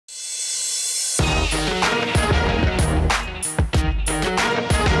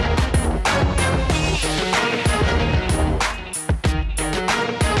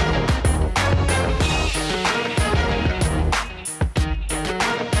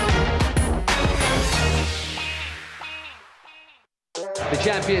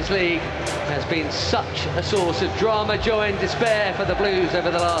Champions League has been such a source of drama, joy and despair for the Blues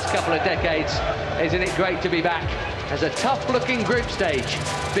over the last couple of decades. Isn't it great to be back as a tough-looking group stage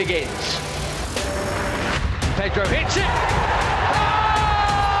begins? Pedro hits it! Oh!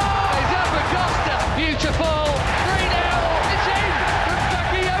 It's up for Costa! Beautiful! 3-0! It's in from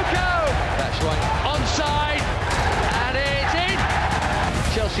Bakayoko! That's right, onside, and it's in!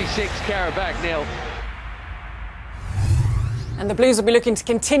 Chelsea 6, Karabakh 0. And the Blues will be looking to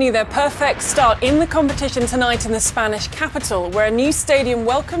continue their perfect start in the competition tonight in the Spanish capital, where a new stadium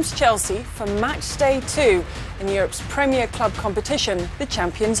welcomes Chelsea for match day 2 in Europe's premier club competition, the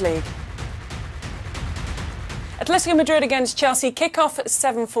Champions League. Atletico Madrid against Chelsea kick off at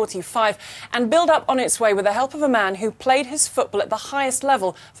 7:45 and build up on its way with the help of a man who played his football at the highest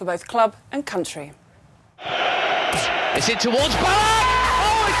level for both club and country. It's in towards Ballack!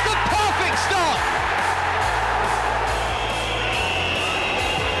 Oh, it's the perfect start!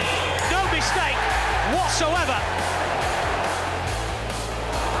 Mistake whatsoever.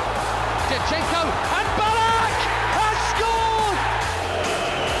 Gianfranco and Ballack has scored!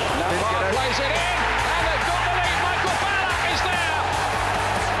 Lampard plays it in, and they've got the lead. Michael Ballack is there.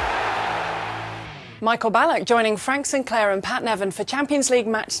 Michael Ballack joining Frank Sinclair and Pat Nevin for Champions League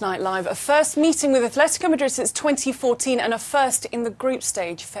Match Night Live, a first meeting with Atletico Madrid since 2014 and a first in the group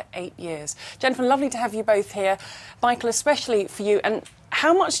stage for 8 years. Gentlemen, lovely to have you both here. Michael, especially for you. And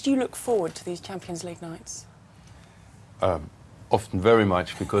how much do you look forward to these Champions League nights? Often very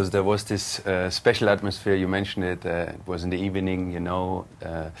much, because there was this special atmosphere. You mentioned it. It was in the evening, you know.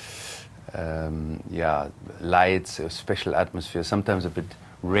 Yeah, lights, a special atmosphere. Sometimes a bit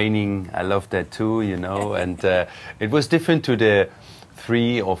raining. I love that too, you know. And it was different to the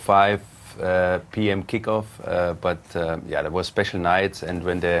 3 or 5 p.m. kickoff. But yeah, there was special nights, and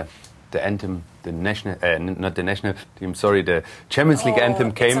when the anthem, the national, not the national team, sorry, the Champions League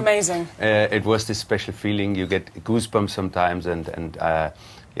anthem came. It's amazing. It was this special feeling. You get goosebumps sometimes, and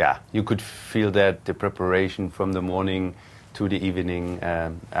yeah, you could feel that, the preparation from the morning to the evening.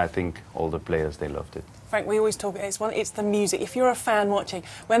 I think all the players, they loved it. Frank, we always talk, it's the music. If you're a fan watching,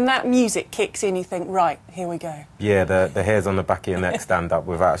 when that music kicks in, you think, right, here we go. Yeah, the hairs on the back of your neck stand up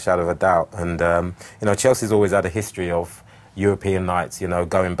without a shadow of a doubt. And, you know, Chelsea's always had a history of European nights, you know,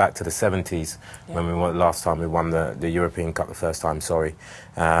 going back to the 70s, when we won, last time we won the European Cup, the first time, sorry.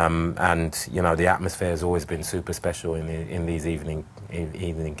 And, you know, the atmosphere has always been super special in these evening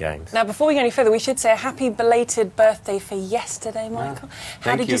games. Now, before we go any further, we should say a happy belated birthday for yesterday, Michael.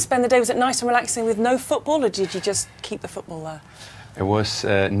 How did you spend the day? Was it nice and relaxing with no football, or did you just keep the football there? It was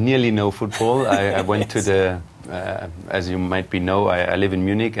nearly no football. I went to the, as you might know, I live in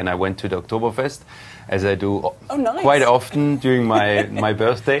Munich, and I went to the Oktoberfest, as I do quite often during my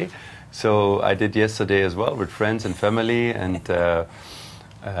birthday. So I did yesterday as well with friends and family, and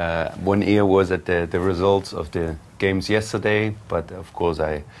one ear was at the results of the games yesterday, but of course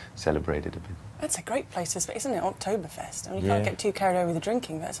I celebrated a bit. That's a great place to spend, isn't it? Oktoberfest. I mean, you can't get too carried away with the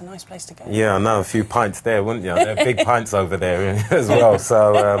drinking, but it's a nice place to go. Yeah, I know, a few pints there, wouldn't you? There are big pints over there as well.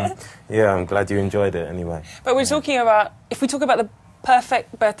 So, yeah, I'm glad you enjoyed it anyway. But we're talking about, if we talk about the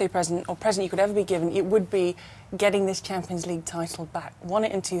perfect birthday present or present you could ever be given, it would be getting this Champions League title back. Won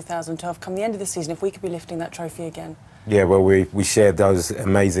it in 2012. Come the end of the season, if we could be lifting that trophy again. Yeah, well, we shared those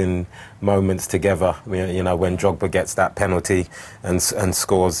amazing moments together. You know, when Drogba gets that penalty and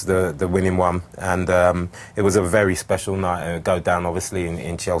scores the winning one, and it was a very special night. Go down, obviously,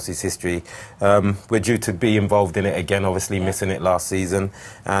 in Chelsea's history. We're due to be involved in it again, obviously missing it last season.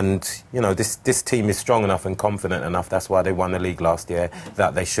 And you know, this team is strong enough and confident enough. That's why they won the league last year.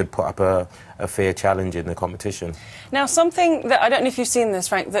 That they should put up a fair challenge in the competition. Now, something that I don't know if you've seen this,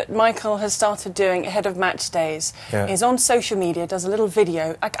 Frank, that Michael has started doing ahead of match days. Is on social media, does a little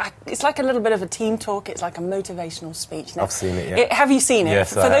video. It's like a little bit of a team talk. It's like a motivational speech. Now, I've seen it, yeah. Have you seen it?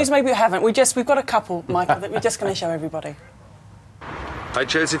 Yes, For those maybe who haven't, we've got a couple, Michael, that we're just going to show everybody. Hi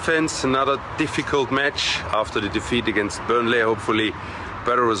Chelsea fans, another difficult match after the defeat against Burnley. Hopefully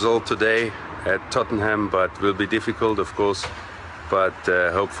better result today at Tottenham, but will be difficult of course, but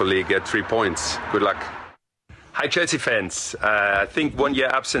hopefully get 3 points. Good luck. Hi Chelsea fans, I think 1 year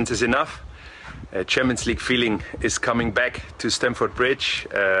absence is enough. Champions League feeling is coming back to Stamford Bridge.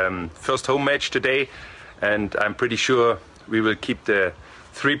 First home match today, and I'm pretty sure we will keep the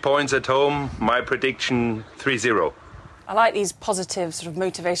 3 points at home. My prediction 3-0. I like these positive, sort of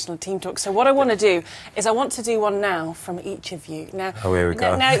motivational team talks. So what I want to do is I want to do one now from each of you. Now, here we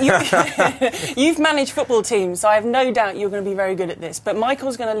go. Now you've managed football teams, so I have no doubt you're going to be very good at this. But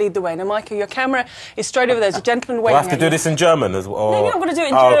Michael's going to lead the way. Now, Michael, your camera is straight over there. There's a gentleman waving. Do I have to do this in German as well? No, you're not going to do it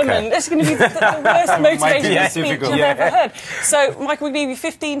in German. Okay. That's going to be the worst motivational speech I've ever heard. So, Michael, we'll give you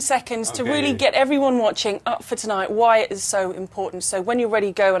 15 seconds to really get everyone watching up for tonight why it is so important. So when you're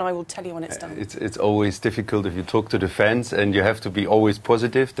ready, go, and I will tell you when it's done. It's always difficult if you talk to the fans, and you have to be always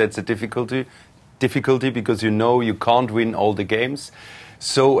positive. That's a difficulty because you know you can't win all the games.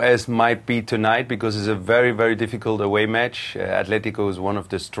 So as might be tonight, because it's a very, very difficult away match. Atletico is one of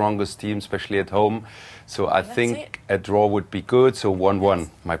the strongest teams, especially at home. So I think a draw would be good. So 1-1,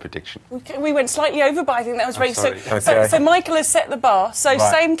 my prediction. We went slightly over, but I think that was very... Okay. So Michael has set the bar. So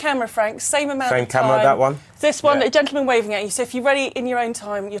same camera, Frank, same amount of time. Same camera, that one? This one, a gentleman waving at you. So if you're ready in your own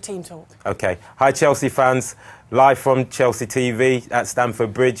time, your team talk. OK. Hi, Chelsea fans. Live from Chelsea TV at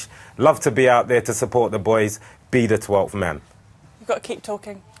Stamford Bridge. Love to be out there to support the boys. Be the 12th man. You've got to keep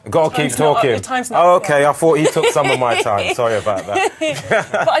talking. Got to keep talking. Your time's not up. OK, I thought you took some of my time. Sorry about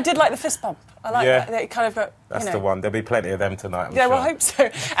that. But I did like the fist bump. I like that. It kind of got, That's the one. There'll be plenty of them tonight, I'm sure. well, I hope so.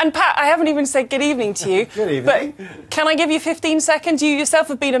 And Pat, I haven't even said good evening to you. Good evening. But can I give you 15 seconds? You yourself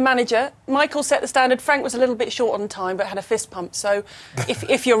have been a manager. Michael set the standard. Frank was a little bit short on time, but had a fist pump. So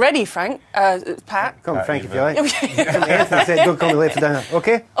if you're ready, Frank, Pat. Come on, Frank, if you like. Anthony said, don't call me late for dinner.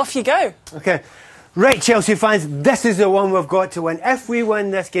 OK? Off you go. OK. Right, Chelsea fans, this is the one we've got to win. If we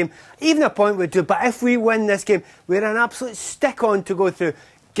win this game, even a point would do, but if we win this game, we're an absolute stick-on to go through.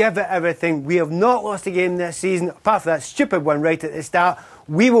 Give it everything. We have not lost a game this season, apart from that stupid one right at the start.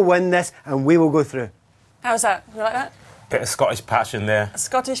 We will win this and we will go through. How's that? You like that? Bit of Scottish passion there.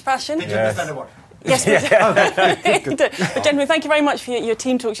 Scottish passion? Yes. Yes, we did. But gentlemen, thank you very much for your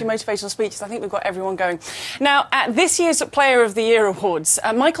team talks, your motivational speeches. I think we've got everyone going. Now, at this year's Player of the Year Awards,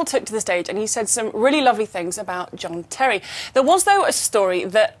 Michael took to the stage and he said some really lovely things about John Terry. There was, though, a story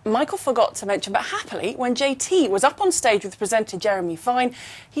that Michael forgot to mention, but happily, when JT was up on stage with presenter Jeremy Fine,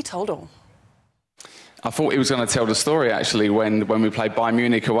 he told all. I thought he was going to tell the story, actually, when we played Bayern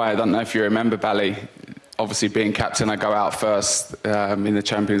Munich away. I don't know if you remember, Bally. Obviously, being captain, I go out first in the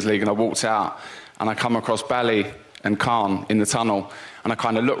Champions League, and I walked out, and I come across Bally and Khan in the tunnel, and I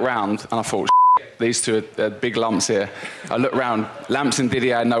kind of looked round, and I thought, these two are big lumps here. I looked round, Lamps and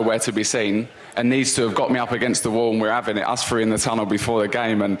Didier are nowhere to be seen, and these two have got me up against the wall, and we're having it, us three in the tunnel before the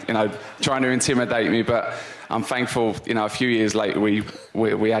game, and, you know, trying to intimidate me, but I'm thankful, you know, a few years later,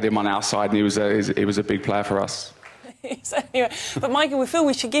 we had him on our side, and he was a big player for us. So anyway, but Michael, we feel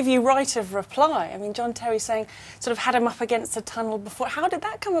we should give you right of reply. I mean, John Terry saying sort of had him up against the tunnel before. How did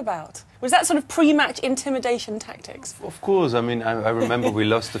that come about? Was that sort of pre-match intimidation tactics? Of course. I mean, I remember we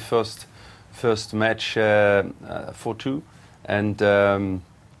lost the first match 4-2, and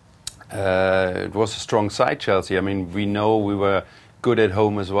it was a strong side, Chelsea. I mean, we know we were good at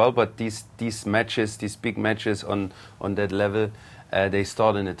home as well, but these matches, these big matches on that level, they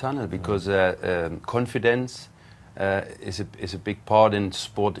start in the tunnel because confidence is a big part in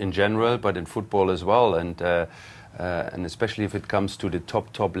sport in general, but in football as well, and especially if it comes to the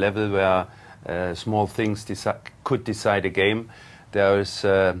top level where small things could decide a game. There is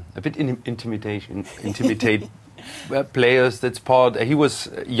a bit intimidate players. That's part. He was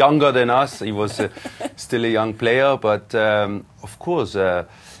younger than us. He was still a young player, but of course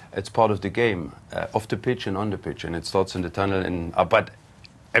it's part of the game, off the pitch and on the pitch, and it starts in the tunnel. And but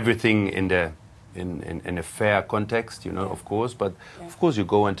everything in a fair context, you know, of course. But of course you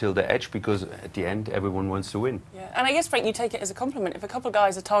go until the edge because at the end everyone wants to win. Yeah, and I guess, Frank, you take it as a compliment. If a couple of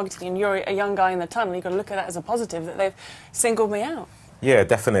guys are targeting and you're a young guy in the tunnel, you've got to look at that as a positive, that they've singled me out. Yeah,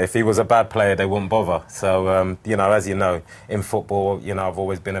 definitely. If he was a bad player, they wouldn't bother. So, you know, as you know, in football, you know, I've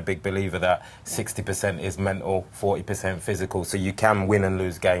always been a big believer that 60% is mental, 40% physical. So you can win and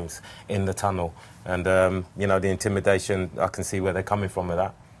lose games in the tunnel. And, you know, the intimidation, I can see where they're coming from with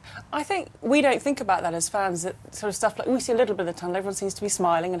that. I think we don't think about that as fans, that sort of stuff. Like, we see a little bit of the tunnel, everyone seems to be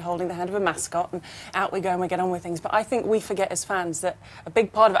smiling and holding the hand of a mascot, and out we go and we get on with things. But I think we forget as fans that a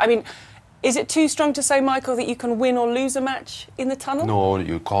big part of it... I mean, is it too strong to say, Michael, that you can win or lose a match in the tunnel? No,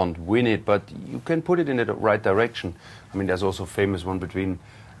 you can't win it, but you can put it in the right direction. I mean, there's also a famous one between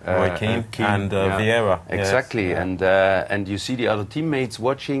Roy Keane and Vieira. Exactly, yes. And you see the other teammates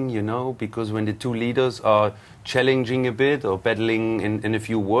watching, you know, because when the two leaders are challenging a bit or battling in a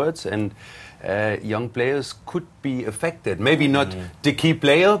few words, and young players could be affected. Maybe not the key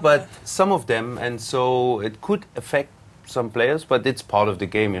player, but some of them, and so it could affect some players, but it's part of the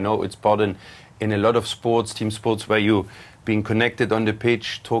game, you know. It's part in a lot of sports, team sports, where you being connected on the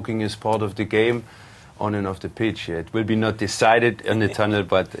pitch, talking is part of the game. on and off the pitch. It will be not decided in the tunnel,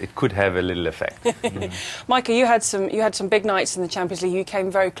 but it could have a little effect. Michael, you had some big nights in the Champions League. You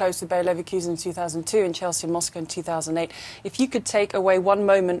came very close with Bayer Leverkusen in 2002 and Chelsea and Moscow in 2008. If you could take away one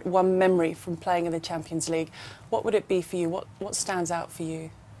moment, one memory from playing in the Champions League, what would it be for you? What stands out for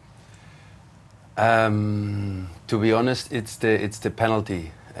you? To be honest, it's the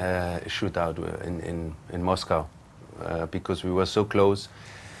penalty shootout in Moscow, because we were so close.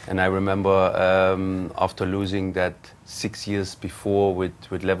 And I remember after losing that 6 years before with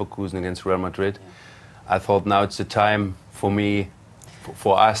Leverkusen against Real Madrid, I thought now it's the time for me,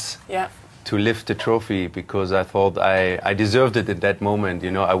 for us, to lift the trophy, because I thought I deserved it in that moment.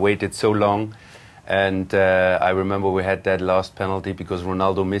 You know, I waited so long, and I remember we had that last penalty because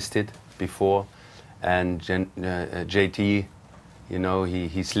Ronaldo missed it before, and JT, you know,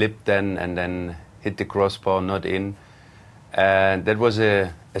 he slipped then and then hit the crossbar, not in. And that was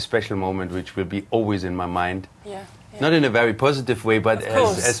a special moment which will be always in my mind. Not in a very positive way, but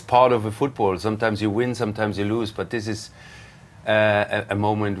as part of a football. Sometimes you win, sometimes you lose, but this is a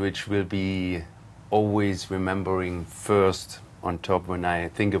moment which will be always remembering first on top when I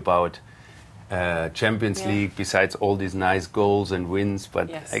think about Champions League, besides all these nice goals and wins,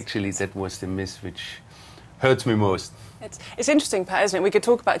 but actually that was the miss which hurts me most. It's interesting, Pat, isn't it? We could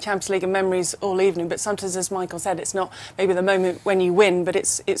talk about Champions League and memories all evening, but sometimes, as Michael said, it's not maybe the moment when you win, but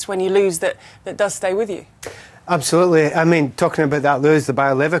it's when you lose that does stay with you. Absolutely. I mean, talking about that lose, the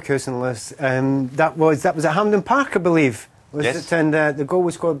Bayer Leverkusen lose, that was at Hampden Park, I believe. Was it? And the goal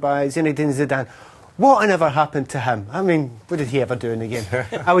was scored by Zinedine Zidane. What on ever happened to him? I mean, what did he ever do in the game?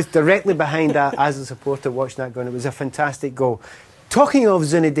 I was directly behind that as a supporter watching that goal, and it was a fantastic goal. Talking of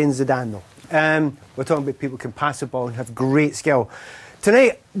Zinedine Zidane, though, we're talking about people who can pass the ball and have great skill.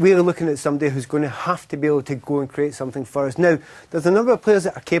 Tonight, we're looking at somebody who's going to have to be able to go and create something for us. Now, there's a number of players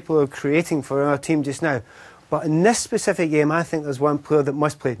that are capable of creating for our team just now, but in this specific game, I think there's one player that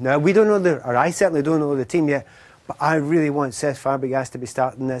must play. Now, we don't know, or I certainly don't know the team yet, but I really want Cesc Fabregas to be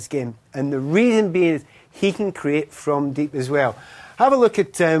starting this game. And the reason being is he can create from deep as well. Have a look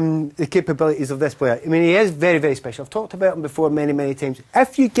at the capabilities of this player. I mean, he is very, very special. I've talked about him before many, many times.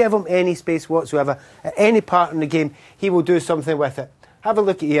 If you give him any space whatsoever, at any part in the game, he will do something with it. Have a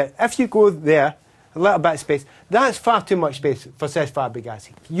look at here. If you go there, a little bit of space, that's far too much space for Cesc Fabregas.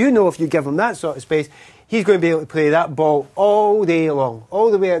 You know if you give him that sort of space, he's going to be able to play that ball all day long, all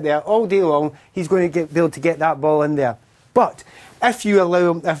the way out there, all day long. He's going to be able to get that ball in there. But if you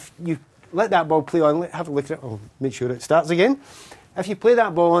allow him, if you let that ball play on, have a look at it, oh, make sure it starts again. If you play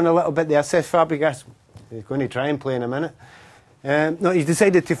that ball on a little bit there, Cesc Fabregas, he's going to try and play in a minute. No, he's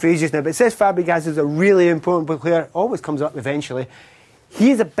decided to freeze just now, but Cesc Fabregas is a really important player, always comes up eventually.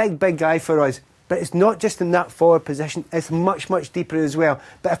 He's a big, big guy for us, but it's not just in that forward position, it's much, much deeper as well.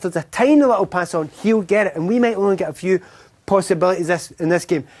 But if there's a tiny little pass on, he'll get it, and we might only get a few possibilities in this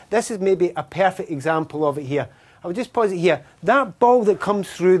game. This is maybe a perfect example of it here. I'll just pause it here. That ball that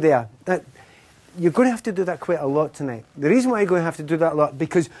comes through there, you're going to have to do that quite a lot tonight. The reason why you're going to have to do that a lot,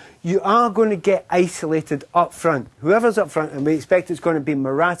 because you are going to get isolated up front. Whoever's up front, and we expect it's going to be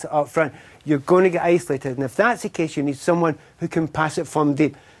Morata up front, you're going to get isolated. And if that's the case, you need someone who can pass it from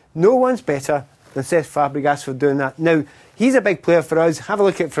deep. No one's better than Cesc Fabregas for doing that. Now, he's a big player for us. Have a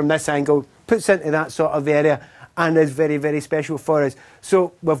look at it from this angle. Puts into that sort of area and is very, very special for us.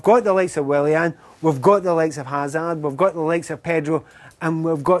 So we've got the likes of Willian, we've got the likes of Hazard, we've got the likes of Pedro, and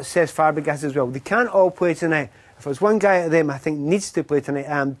we've got Cesc Fabregas as well. They can't all play tonight. If there's one guy out of them I think needs to play tonight,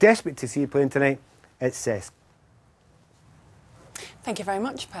 I'm desperate to see playing tonight, it's Cesc. Thank you very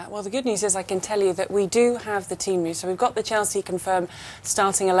much, Pat. Well, the good news is I can tell you that we do have the team news. So we've got the Chelsea confirmed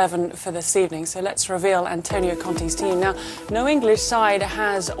starting 11 for this evening. So let's reveal Antonio Conte's team. Now, no English side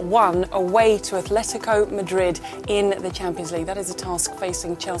has won away to Atletico Madrid in the Champions League. That is a task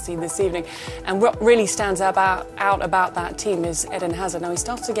facing Chelsea this evening. And what really stands out about that team is Eden Hazard. Now, he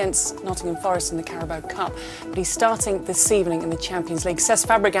starts against Nottingham Forest in the Carabao Cup, but he's starting this evening in the Champions League. Cesc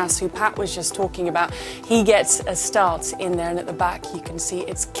Fabregas, who Pat was just talking about, he gets a start in there, and at the back you can see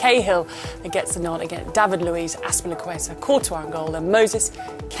it's Cahill that gets the nod again. David Luiz, Azpilicueta, Courtois in goal, then Moses,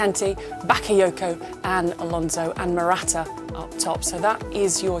 Kanté, Bakayoko and Alonso, and Morata up top. So that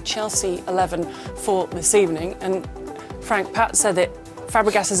is your Chelsea 11 for this evening. And Frank, Pat said that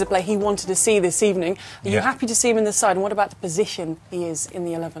Fabregas is a player he wanted to see this evening. Are you happy to see him in the side? And what about the position he is in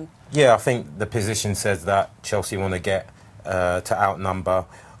the 11? Yeah, I think the position says that Chelsea want to get to outnumber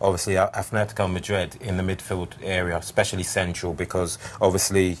obviously Atletico Madrid in the midfield area, especially central, because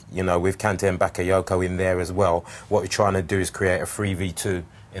obviously, you know, with Kanté and Bakayoko in there as well, what we're trying to do is create a 3v2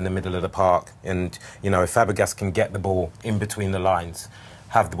 in the middle of the park. And, you know, if Fabregas can get the ball in between the lines,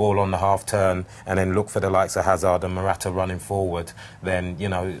 have the ball on the half turn and then look for the likes of Hazard and Morata running forward, then, you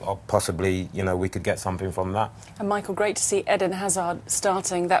know, possibly, you know, we could get something from that. And Michael, great to see Eden Hazard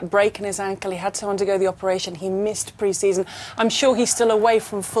starting. That break in his ankle, he had to undergo the operation, he missed pre-season. I'm sure he's still away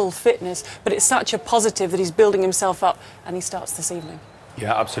from full fitness, but it's such a positive that he's building himself up and he starts this evening.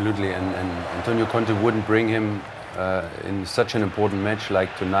 Yeah, absolutely, and Antonio Conte wouldn't bring him in such an important match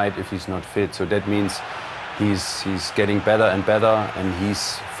like tonight if he's not fit. So that means he's getting better and better, and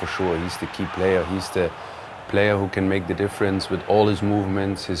he's for sure he's the key player. He's the player who can make the difference with all his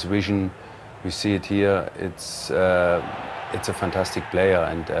movements, his vision. We see it here. It's a fantastic player,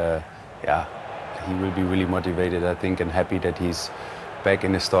 and yeah, he will be really motivated, I think, and happy that he's back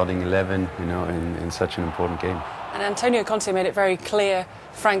in the starting 11, you know, in such an important game. And Antonio Conte made it very clear,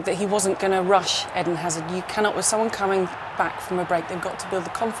 Frank, that he wasn't going to rush Eden Hazard. You cannot, with someone coming back from a break, they've got to build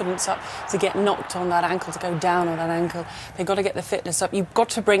the confidence up to get knocked on that ankle, to go down on that ankle. They've got to get the fitness up. You've got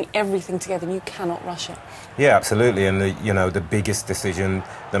to bring everything together and you cannot rush it. Yeah, absolutely. And, you know, the biggest decision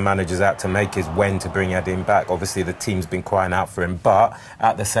the manager's had to make is when to bring Eden back. Obviously, the team's been crying out for him. But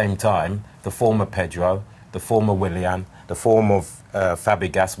at the same time, the former Pedro, the former Willian, the form of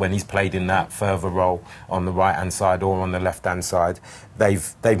Fabregas, when he's played in that further role on the right-hand side or on the left-hand side,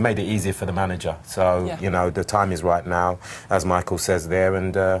 they've made it easier for the manager. So, yeah, you know, the time is right now, as Michael says there,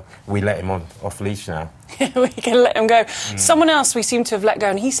 and we let him off leash now. We can let him go. Someone else we seem to have let go,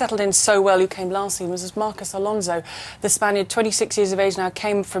 and he settled in so well, who came last season, was Marcos Alonso. The Spaniard, 26 years of age now,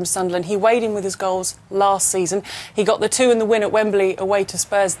 came from Sunderland. He weighed in with his goals last season. He got the 2 and the win at Wembley away to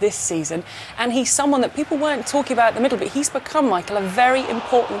Spurs this season. And he's someone that people weren't talking about in the middle, but he's become, Michael, a very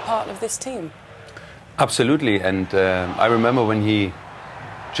important part of this team. Absolutely, and I remember when he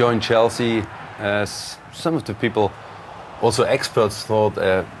joined Chelsea, some of the people, also experts, thought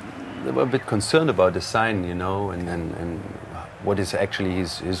they were a bit concerned about the sign, you know, and what is actually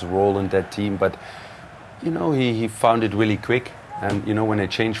his role in that team. But, you know, he found it really quick. And, you know, when they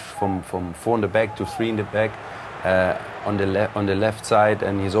changed from 4 in the back to 3 in the back on the left side,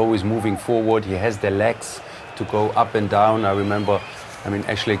 and he's always moving forward. He has the legs to go up and down. I remember, I mean,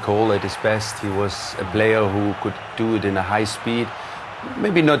 Ashley Cole at his best, he was a player who could do it in a high speed.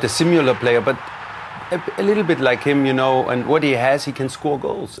 Maybe not a similar player, but a little bit like him, you know, and what he has, he can score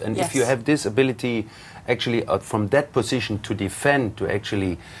goals. And yes, if you have this ability actually from that position to defend, to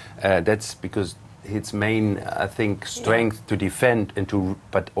actually, that's because his main, I think, strength to defend and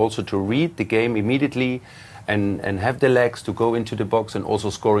but also to read the game immediately and have the legs to go into the box and also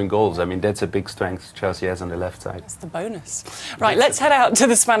scoring goals. I mean, that's a big strength Chelsea has on the left side. That's the bonus. Right, let's head out to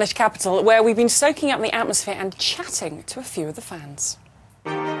the Spanish capital, where we've been soaking up the atmosphere and chatting to a few of the fans.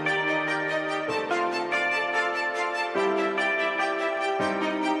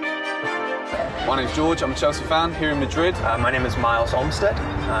 My name's George, I'm a Chelsea fan here in Madrid. My name is Miles Olmsted.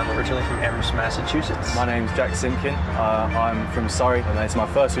 I'm originally from Amherst, Massachusetts. My name's Jack Simpkin. I'm from Surrey, and it's my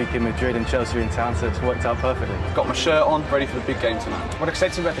first week in Madrid and Chelsea in town, so it's worked out perfectly. Got my shirt on, ready for the big game tonight. What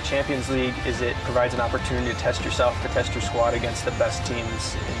excites me about the Champions League is it provides an opportunity to test yourself, to test your squad against the best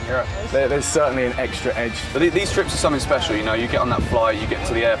teams in Europe. There's certainly an extra edge. But these trips are something special, you know, you get on that flight, you get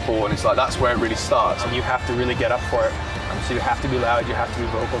to the airport, and it's like, that's where it really starts. You have to really get up for it. So you have to be loud, you have to be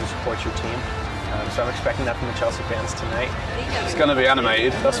vocal to support your team. So I'm expecting that from the Chelsea fans tonight. It's going to be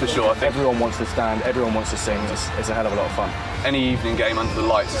animated, that's for sure. I think everyone wants to stand, everyone wants to sing. It's a hell of a lot of fun. Any evening game under the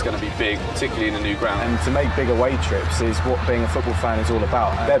lights is going to be big, particularly in a new ground. And to make big away trips is what being a football fan is all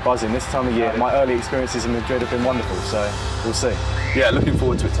about. They're buzzing this time of year. My early experiences in Madrid have been wonderful, so we'll see. Yeah, looking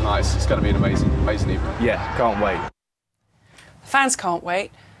forward to it tonight. It's going to be an amazing evening. Yeah, can't wait. Fans can't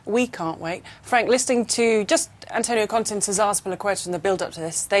wait. We can't wait. Frank, listening to just Antonio Conte and Cesar Azpilicueta in the build-up to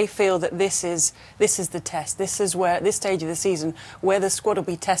this, they feel that this is the test. This is where, at this stage of the season, where the squad will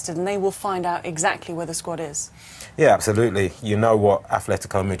be tested, and they will find out exactly where the squad is. Yeah, absolutely. You know what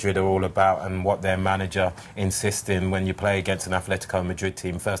Atletico Madrid are all about and what their manager insists in when you play against an Atletico Madrid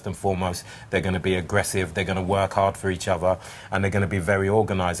team. First and foremost, they're going to be aggressive, they're going to work hard for each other, and they're going to be very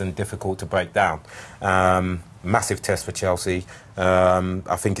organised and difficult to break down. Massive test for Chelsea.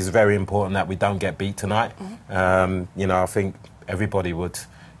 I think it's very important that we don't get beat tonight. You know, I think everybody would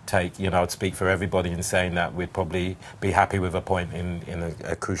take, you know, I'd speak for everybody in saying that we'd probably be happy with a point in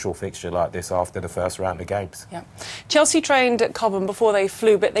a crucial fixture like this after the first round of games. Yeah. Chelsea trained at Cobham before they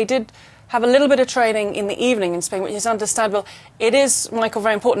flew, but they did have a little bit of training in the evening in Spain, which is understandable. It is, Michael,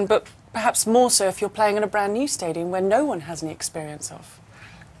 very important, but perhaps more so if you're playing in a brand new stadium where no one has any experience of.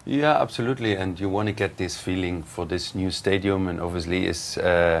 Yeah, absolutely, and you want to get this feeling for this new stadium, and obviously it's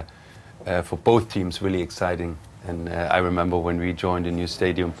for both teams really exciting. And I remember when we joined a new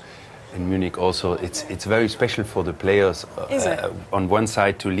stadium, in Munich also, it's very special for the players on one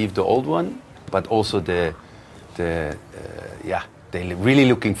side to leave the old one, but also they're really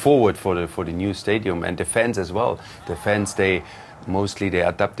looking forward for the new stadium, and the fans as well. The fans, they're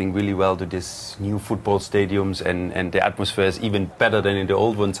adapting really well to this new football stadiums, and the atmosphere is even better than in the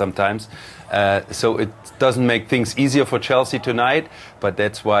old one sometimes. So it doesn't make things easier for Chelsea tonight, but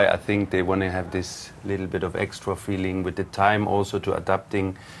that's why I think they want to have this little bit of extra feeling with the time also to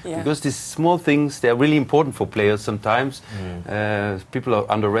adapting, because these small things, they're really important for players sometimes. People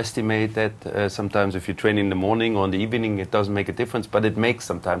underestimate that sometimes if you train in the morning or in the evening, it doesn't make a difference, but it makes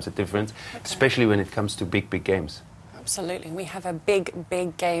sometimes a difference, especially when it comes to big games. Absolutely. We have a big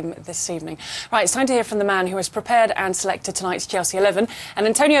game this evening. Right, it's time to hear from the man who has prepared and selected tonight's Chelsea 11. And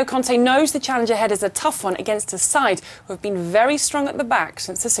Antonio Conte knows the challenge ahead is a tough one against a side who have been very strong at the back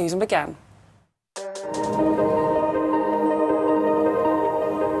since the season began.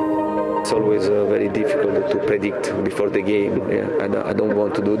 It's always very difficult to predict before the game. I don't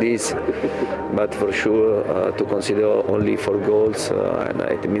want to do this, but for sure to consider only 4 goals, and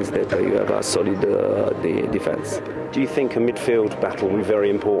it means that you have a solid defense. Do you think a midfield battle will be very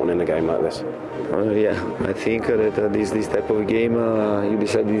important in a game like this? Yeah, I think that this type of game, you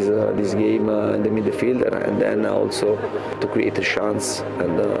decide this game in the midfield, and then also to create a chance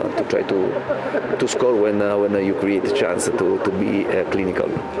and to try to score when you create a chance to be clinical.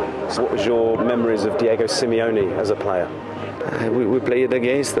 So what was your memories of Diego Simeone as a player? We played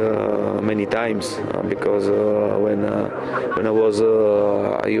against many times because when I was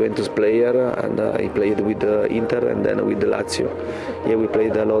a Juventus player and I played with Inter and then with Lazio, we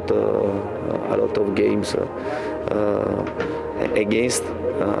played a lot of games against.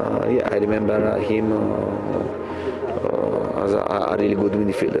 I remember him as a really good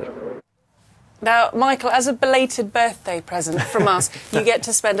midfielder. Now, Michael, as a belated birthday present from us, you get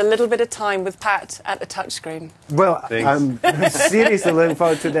to spend a little bit of time with Pat at the touchscreen. Well, I'm seriously looking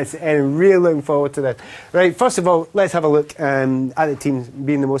forward to this, and really looking forward to this. Right, first of all, let's have a look at the team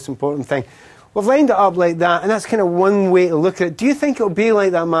being the most important thing. We've lined it up like that, and that's kind of one way to look at it. Do you think it'll be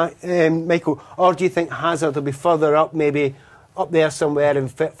like that, Michael, or do you think Hazard will be further up, maybe up there somewhere,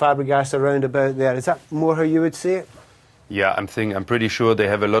 and Fabregas around about there? Is that more how you would say it? Yeah, I'm pretty sure they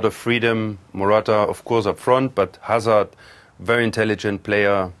have a lot of freedom. Morata, of course, up front, but Hazard, very intelligent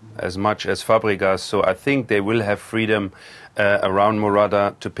player, as much as Fabregas. So I think they will have freedom around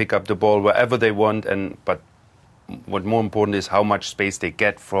Morata to pick up the ball wherever they want. But what more important is how much space they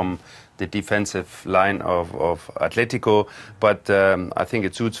get from the defensive line of Atletico. But I think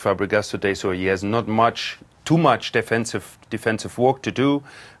it suits Fabregas today, so he has not too much defensive work to do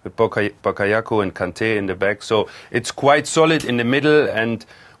with Bakayoko and Kanté in the back. So it's quite solid in the middle, and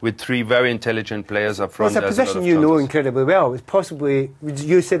with 3 very intelligent players up front. Well, it's a position you know incredibly well. It's possibly, would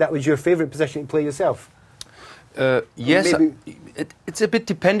you say that was your favourite position to play yourself? Yes, it's a bit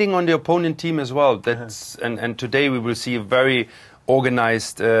depending on the opponent team as well. And today we will see a very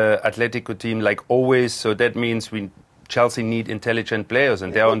organised Atletico team like always. So that means Chelsea need intelligent players,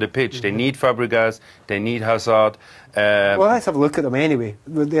 and they're on the pitch. They need Fabregas, they need Hazard. Well, let's have a look at them anyway,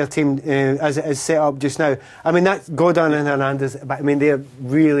 with their team as it is set up just now. I mean, that's Godin and Hernandez, but I mean, they're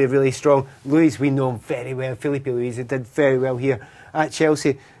really, really strong. Luiz, we know him very well. Felipe Luiz, he did very well here at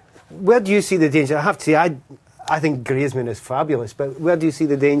Chelsea. Where do you see the danger? I have to say, I think Griezmann is fabulous, but where do you see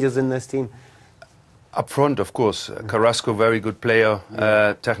the dangers in this team? Up front, of course, Carrasco, very good player,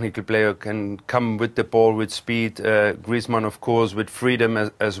 technical player, can come with the ball with speed. Griezmann, of course, with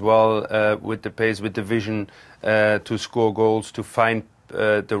freedom as well, with the pace, with the vision to score goals, to find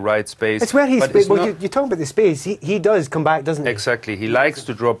the right space. It's where he's. Well, you're talking about the space. He does come back, doesn't he? Exactly. He likes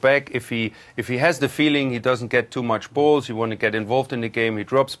to drop back. If he has the feeling he doesn't get too much balls, he want to get involved in the game, he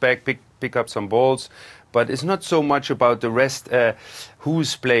drops back, pick up some balls. But it's not so much about the rest.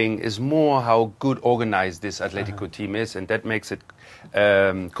 Who's playing is more how good organized this Atletico team is, and that makes it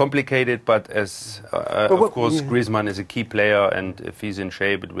complicated. But of course, Griezmann is a key player, and if he's in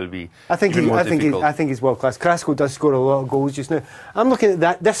shape, it will be more difficult. I think he's world class. Carrasco does score a lot of goals just now. I'm looking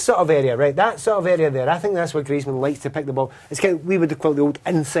at this sort of area, right? That sort of area there. I think that's where Griezmann likes to pick the ball. It's kind of, we would call it the old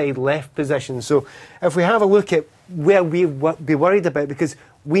inside left position. So if we have a look at where we be worried about, because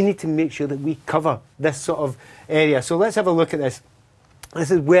we need to make sure that we cover this sort of area. So let's have a look at this. This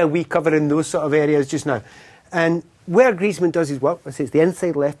is where we cover in those sort of areas just now. And where Griezmann does his work, let's say it's the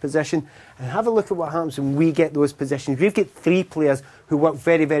inside left position, and have a look at what happens when we get those positions. We've got 3 players who work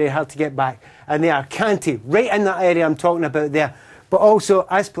very, very hard to get back, and they are Kanté, right in that area I'm talking about there, but also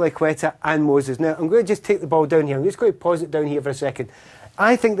Azpilicueta and Moses. Now, I'm going to just take the ball down here. I'm just going to pause it down here for a second.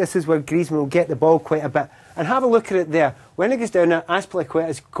 I think this is where Griezmann will get the ball quite a bit. And have a look at it there. When it goes down there,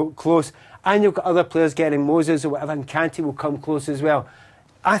 Azpilicueta's close, and you've got other players getting Moses or whatever, and Kanté will come close as well.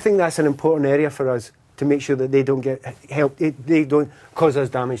 I think that's an important area for us to make sure that they don't get help, they don't cause us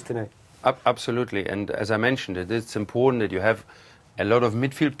damage tonight. Absolutely, and as I mentioned, it's important that you have a lot of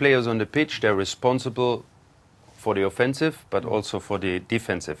midfield players on the pitch. They're responsible for the offensive, but also for the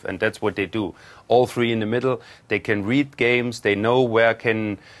defensive, and that's what they do. All three in the middle, they can read games, they know where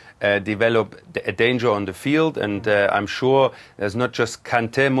can develop a danger on the field, and I'm sure there's not just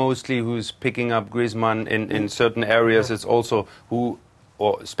Kanté mostly who's picking up Griezmann in certain areas, it's also who,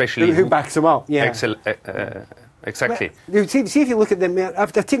 or especially who backs him up, yeah. Exactly. Well, see if you look at them,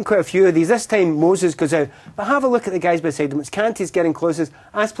 I've taken quite a few of these. This time Moses goes out, but have a look at the guys beside them. It's Kanté's getting closest,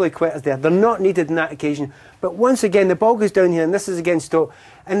 Azpilicueta's there. They're not needed in that occasion. But once again, the ball goes down here, and this is against Stoke.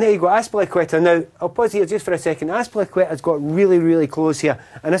 And there you go, Azpilicueta. Now, I'll pause here just for a second. Azpilicueta's got really, really close here,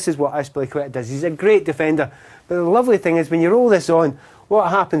 and this is what Azpilicueta does. He's a great defender. But the lovely thing is, when you roll this on, what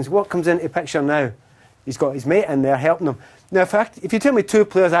happens? What comes into the picture now? He's got his mate in there helping him. Now, if you tell me two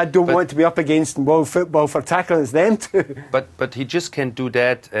players I don't want to be up against in world football for tackling, it's them two. But he just can't do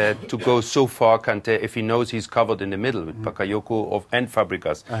that to go so far, Kanté, if he knows he's covered in the middle with Bakayoko and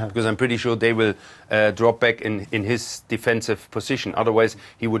Fabregas. Because I'm pretty sure they will drop back in his defensive position. Otherwise,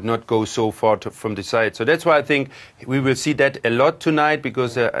 he would not go so far from the side. So that's why I think we will see that a lot tonight,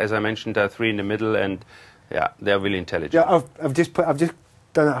 because, as I mentioned, there are three in the middle, and yeah, they're really intelligent. Yeah, I've just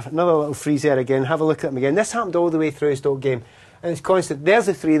done another little freeze there again. Have a look at them again. This happened all the way through a Stoke game, and it's constant. There's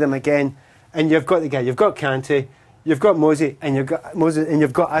the three of them again, and you've got the guy. You've got Kanté, you've got Moses, and you've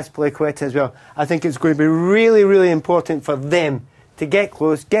got Azpilicueta as well. I think it's going to be really, really important for them to get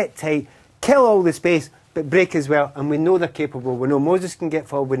close, get tight, kill all the space, but break as well. And we know they're capable. We know Moses can get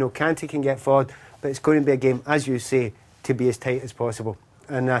forward. We know Kanté can get forward. But it's going to be a game, as you say, to be as tight as possible.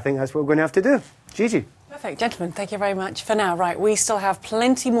 And I think that's what we're going to have to do. Gigi. Perfect. Gentlemen, thank you very much for now. Right, we still have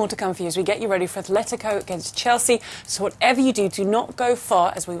plenty more to come for you as we get you ready for Atletico against Chelsea. So whatever you do, do not go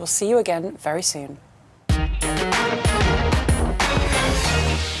far, as we will see you again very soon.